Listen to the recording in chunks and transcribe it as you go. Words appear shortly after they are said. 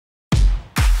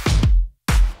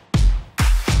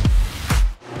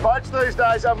Boats these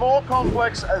days are more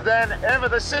complex than ever.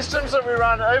 The systems that we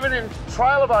run, even in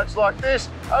trailer boats like this,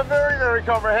 are very, very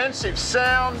comprehensive.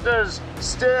 Sounders,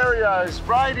 stereos,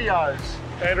 radios.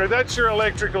 Andrew, that's your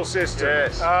electrical system.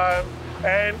 Yes.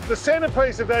 And the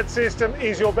centerpiece of that system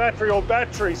is your battery or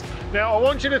batteries. Now, I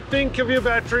want you to think of your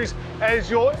batteries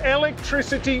as your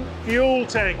electricity fuel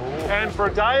tank. And for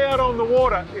a day out on the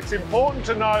water, it's important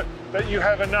to know that you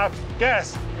have enough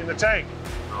gas in the tank.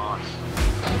 Nice.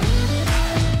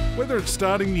 Whether it's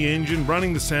starting the engine,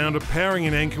 running the sounder, powering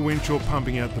an anchor winch or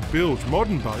pumping out the bilge,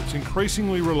 modern boats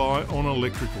increasingly rely on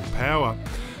electrical power.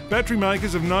 Battery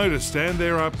makers have noticed, and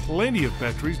there are plenty of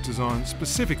batteries designed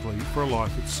specifically for a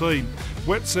life at sea.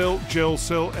 Wet cell, gel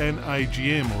cell and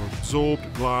AGM, or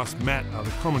absorbed glass mat, are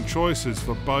the common choices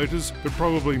for boaters, but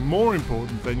probably more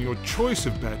important than your choice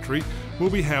of battery will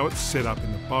be how it's set up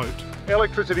in the boat.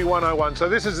 Electricity 101. So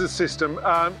this is the system.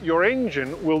 Your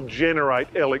engine will generate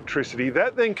electricity.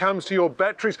 That then comes to your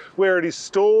batteries where it is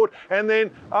stored, and then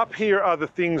up here are the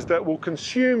things that will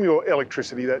consume your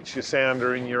electricity. That's your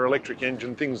sounder and your electric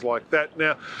engine, things like that.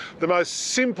 Now, the most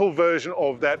simple version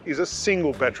of that is a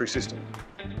single battery system.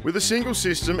 With a single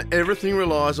system, everything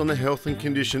relies on the health and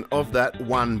condition of that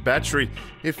one battery.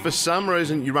 If for some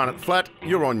reason you run it flat,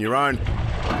 you're on your own.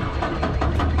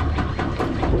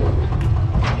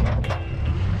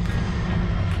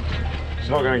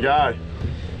 It's not going to go.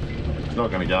 It's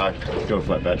not going to go. It's got a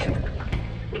flat battery.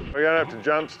 We're going to have to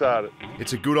jump start it.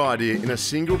 It's a good idea in a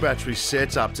single battery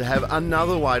setup to have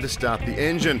another way to start the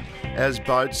engine. As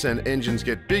boats and engines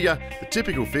get bigger, the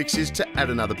typical fix is to add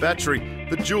another battery,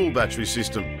 the dual battery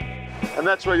system. And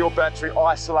that's where your battery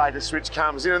isolator switch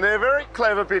comes in. And they're very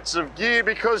clever bits of gear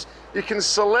because you can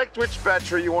select which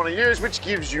battery you want to use, which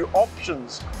gives you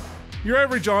options. Your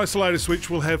average isolator switch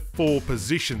will have 4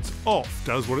 positions. Off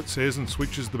does what it says and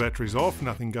switches the batteries off.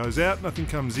 Nothing goes out, nothing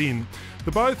comes in. The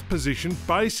both position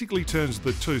basically turns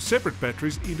the 2 separate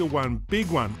batteries into one big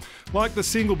one. Like the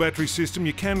single battery system,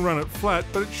 you can run it flat,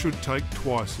 but it should take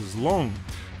twice as long.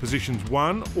 Positions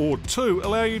 1 or 2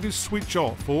 allow you to switch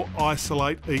off or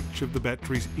isolate each of the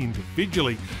batteries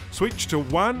individually. Switch to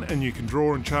 1 and you can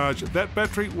draw and charge that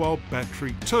battery while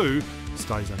battery 2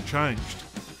 stays unchanged.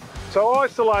 So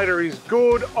isolator is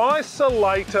good.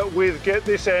 Isolator with, get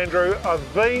this Andrew, a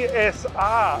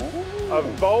VSR, a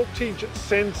voltage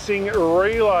sensing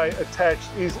relay attached,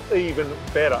 is even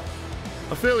better.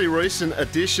 A fairly recent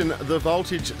addition, the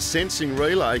voltage sensing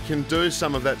relay can do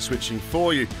some of that switching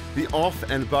for you. The off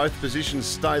and both positions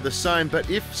stay the same, but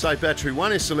if, say, battery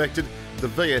 1 is selected, the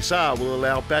VSR will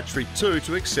allow battery 2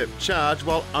 to accept charge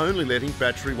while only letting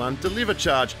battery 1 deliver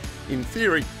charge. In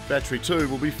theory, battery 2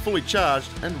 will be fully charged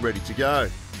and ready to go.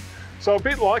 So a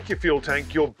bit like your fuel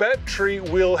tank, your battery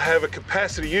will have a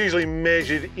capacity usually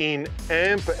measured in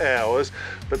amp hours,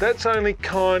 but that's only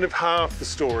kind of half the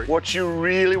story. What you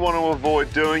really want to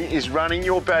avoid doing is running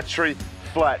your battery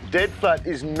flat. Dead flat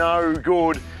is no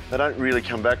good. They don't really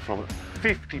come back from it.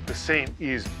 50%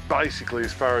 is basically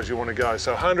as far as you want to go.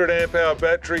 So 100 amp hour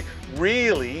battery,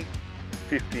 really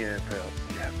 50 amp hours.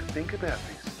 You have to think about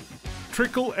this.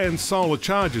 Trickle and solar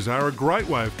chargers are a great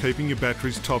way of keeping your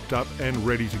batteries topped up and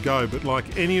ready to go, but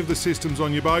like any of the systems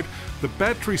on your boat, the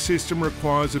battery system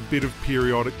requires a bit of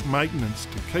periodic maintenance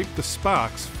to keep the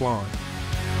sparks flying.